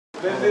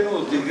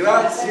Benvenuti,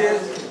 grazie,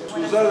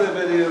 scusate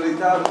per il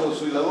ritardo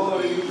sui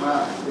lavori,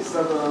 ma è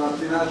stata una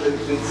mattinata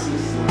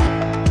intensissima.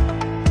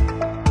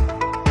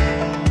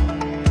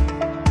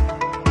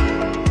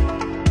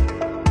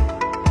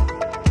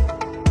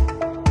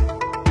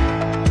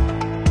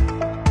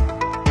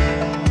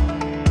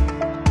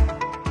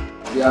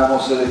 Abbiamo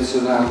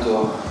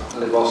selezionato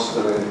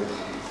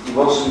i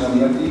vostri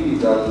nominativi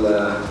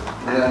dal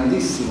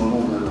grandissimo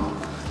numero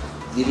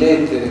di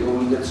lettere e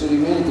comunicazioni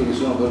email che mi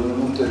sono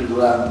pervenute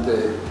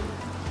durante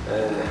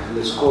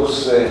le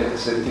scorse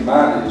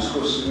settimane, gli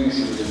scorsi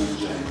mesi di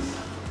emergenza.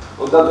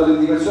 Ho dato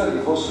l'indicazione che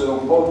fossero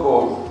un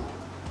poco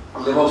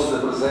le vostre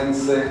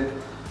presenze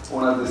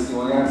una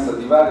testimonianza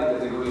di varie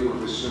categorie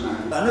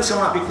professionali. Noi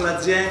siamo una piccola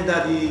azienda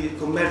di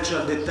commercio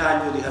al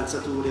dettaglio di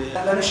calzature.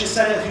 La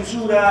necessaria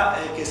chiusura,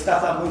 che è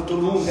stata molto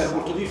lunga e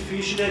molto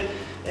difficile,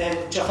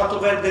 ci ha fatto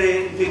perdere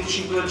il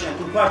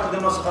 25%, un quarto del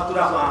nostro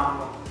fatturato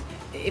annuo.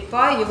 E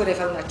poi io vorrei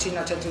fare un accenno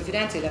al centro di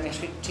Firenze, la mia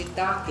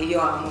città, che io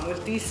amo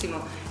moltissimo,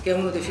 che è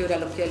uno dei fiori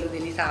all'occhiello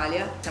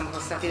dell'Italia. Siamo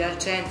passati dal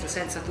centro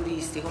senza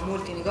turisti, con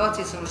molti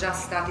negozi sono già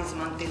stati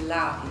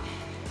smantellati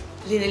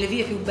nelle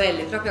vie più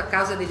belle proprio a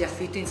causa degli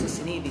affitti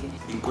insostenibili.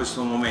 In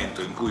questo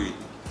momento in cui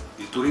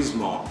il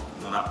turismo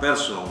non ha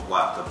perso un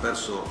quarto, ha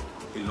perso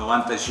il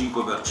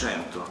 95%,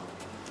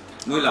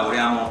 noi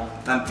lavoriamo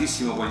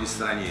tantissimo con gli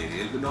stranieri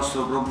e il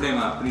nostro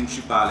problema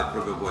principale è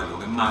proprio quello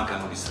che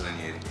mancano gli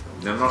stranieri.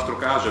 Nel nostro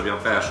caso abbiamo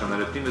perso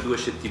nelle prime 2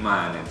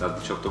 settimane, dal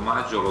 18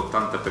 maggio,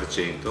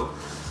 l'80%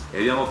 e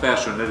abbiamo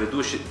perso nelle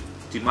 2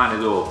 settimane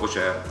dopo,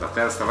 cioè la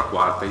terza e la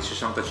quarta, il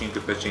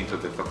 65%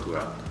 del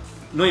fatturato.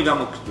 Noi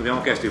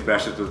abbiamo chiesto il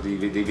prestito dei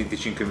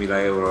 25.000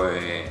 euro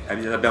e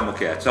l'abbiamo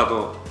chiesto, è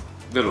stato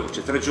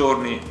veloce, 3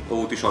 giorni ho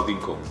avuto i soldi in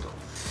conto.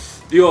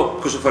 Io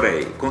cosa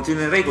farei?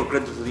 Continuerei col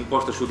credito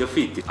d'imposta sugli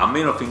affitti,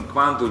 almeno fin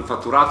quando il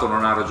fatturato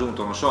non ha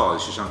raggiunto, non so, il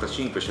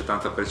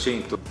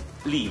 65-70%.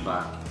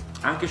 L'IVA,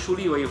 anche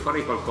sull'IVA io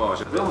farei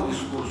qualcosa. Abbiamo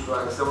discusso,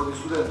 stiamo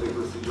discutendo in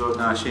questi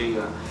giorni, sì.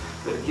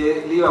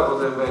 Perché l'IVA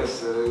potrebbe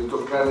essere,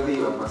 ritoccare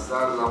l'IVA,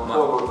 abbassarla un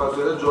po', per fatto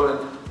di ragione,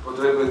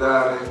 potrebbe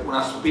dare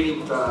una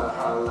spinta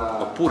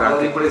alla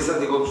ripresa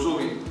dei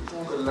consumi,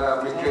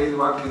 quel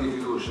meccanismo anche di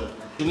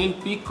fiducia. Nel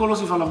piccolo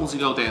si fa la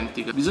musica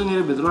autentica,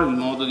 bisognerebbe trovare il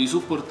modo di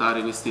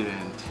supportare questi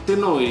eventi. Se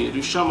noi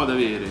riusciamo ad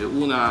avere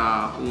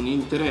un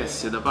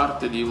interesse da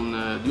parte di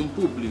un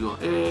pubblico,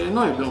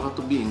 noi abbiamo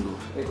fatto bingo.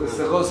 E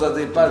questa cosa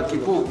dei parchi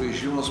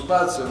pubblici, uno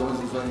spazio come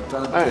si fa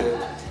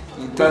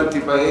in tanti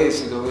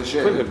paesi dove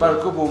c'è il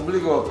parco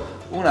pubblico,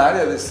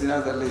 un'area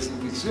destinata alle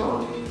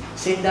esibizioni.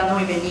 Se da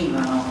noi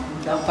venivano,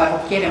 da un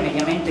parrucchiere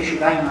mediamente ci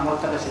vai una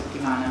volta alla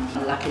settimana,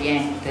 la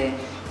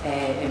cliente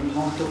è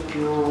molto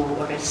più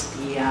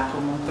restia,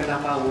 comunque la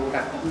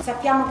paura.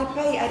 Sappiamo che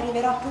poi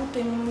arriverà tutto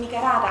in un'unica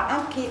rata,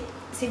 anche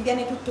se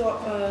viene tutto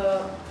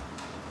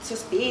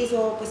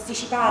sospeso,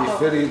 posticipato.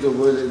 Differito,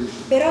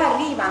 però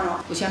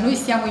arrivano. Ossia, noi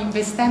stiamo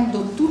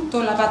investendo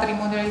tutta la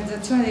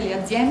patrimonializzazione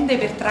delle aziende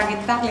per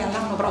traghettarle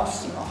all'anno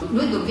prossimo.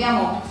 Noi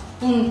dobbiamo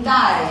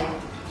puntare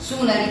su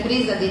una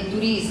ripresa del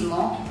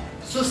turismo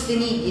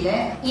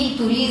sostenibile. Il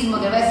turismo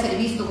deve essere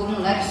visto come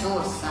una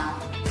risorsa.